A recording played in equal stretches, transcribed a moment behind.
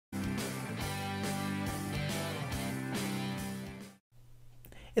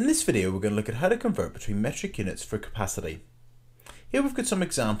In this video, we're going to look at how to convert between metric units for capacity. Here we've got some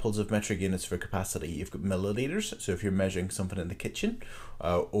examples of metric units for capacity. You've got milliliters, so if you're measuring something in the kitchen,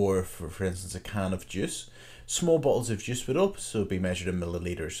 or for instance a can of juice. Small bottles of juice would also be measured in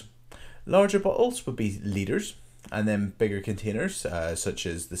milliliters. Larger bottles would be litres, and then bigger containers, such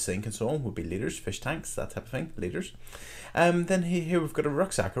as the sink and so on, would be litres, fish tanks, that type of thing, litres. Then here we've got a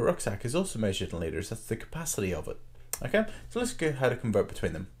rucksack. A rucksack is also measured in litres, that's the capacity of it. Okay, so let's go how to convert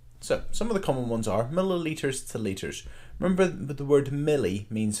between them. So some of the common ones are milliliters to litres. Remember the word milli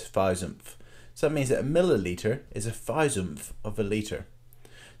means thousandth. So that means that a milliliter is a thousandth of a litre.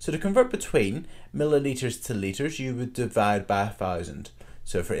 So to convert between milliliters to litres, you would divide by 1,000.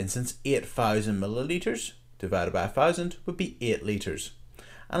 So for instance, 8,000 milliliters divided by 1,000 would be 8 litres.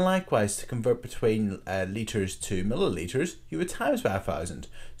 And likewise, to convert between litres to milliliters, you would times by 1,000.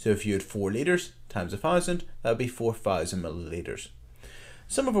 So if you had 4 litres times 1,000, that would be 4,000 milliliters.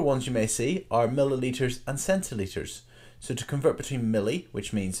 Some other ones you may see are milliliters and centilitres. So to convert between milli,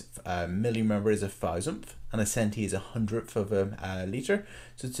 which means milli, remember, is a thousandth, and a centi is a hundredth of a litre.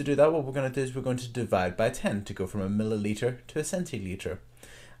 So to do that, what we're going to do is we're going to divide by 10 to go from a milliliter to a centilitre.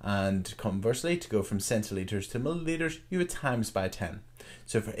 And conversely, to go from centilitres to milliliters, you would times by 10.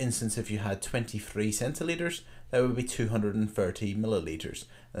 So for instance, if you had 23 centilitres, that would be 230 milliliters.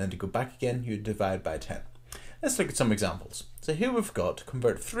 And then to go back again, you would divide by 10. Let's look at some examples. So here we've got to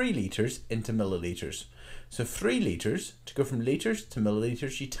convert 3 litres into milliliters. So 3 litres, to go from litres to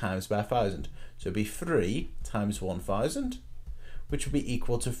milliliters, you times by 1,000. So it'd be 3 times 1,000, which would be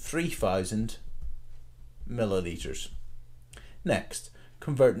equal to 3,000 milliliters. Next,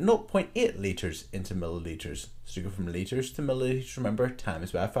 convert 0.8 litres into milliliters. So to go from litres to milliliters, remember,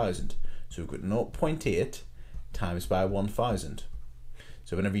 times by 1,000. So we've got 0.8 times by 1,000.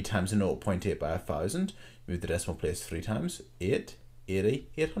 So whenever you times a 0.8 by 1,000, move the decimal place 3 times, 8, 80,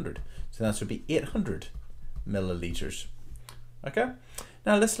 800. So that would be 800 milliliters. Okay,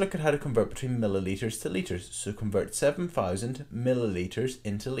 now let's look at how to convert between milliliters to litres. So convert 7,000 milliliters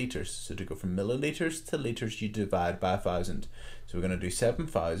into litres. So to go from milliliters to litres, you divide by 1,000. So we're going to do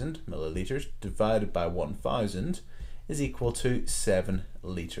 7,000 milliliters divided by 1,000 is equal to 7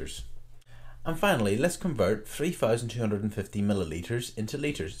 litres. And finally, let's convert 3,250 milliliters into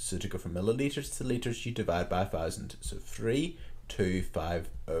litres. So to go from milliliters to litres, you divide by 1,000. So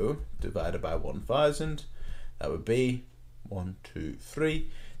 3,250 divided by 1,000, that would be 123.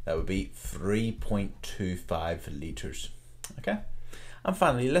 That would be 3.25 litres. Okay. And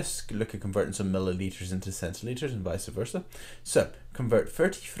finally, let's look at converting some milliliters into centilitres and vice versa. So convert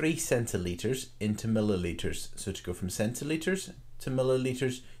 33 centilitres into milliliters. So to go from centilitres to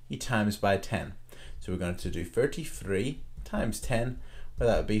milliliters, you times by 10. So we're going to do 33 times 10, well,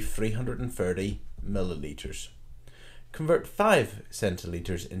 that would be 330 milliliters. Convert 5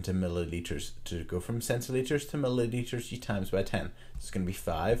 centilitres into milliliters. To go from centilitres to milliliters, you times by 10. It's going to be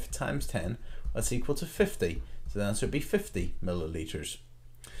 5 times 10, that's equal to 50. So the answer would be 50 milliliters.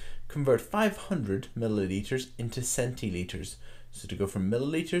 Convert 500 milliliters into centilitres. So to go from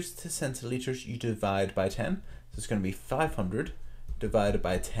milliliters to centilitres, you divide by 10. So it's going to be 500 divided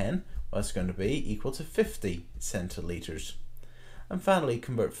by 10, well, it's going to be equal to 50 centilitres. And finally,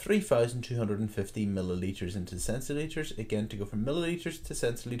 convert 3,250 milliliters into centilitres. Again, to go from milliliters to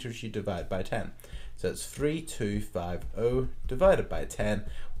centilitres, you divide by 10. So it's 3,250 divided by 10,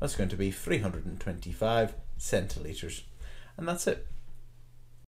 well, it's going to be 325 centilitres. And that's it.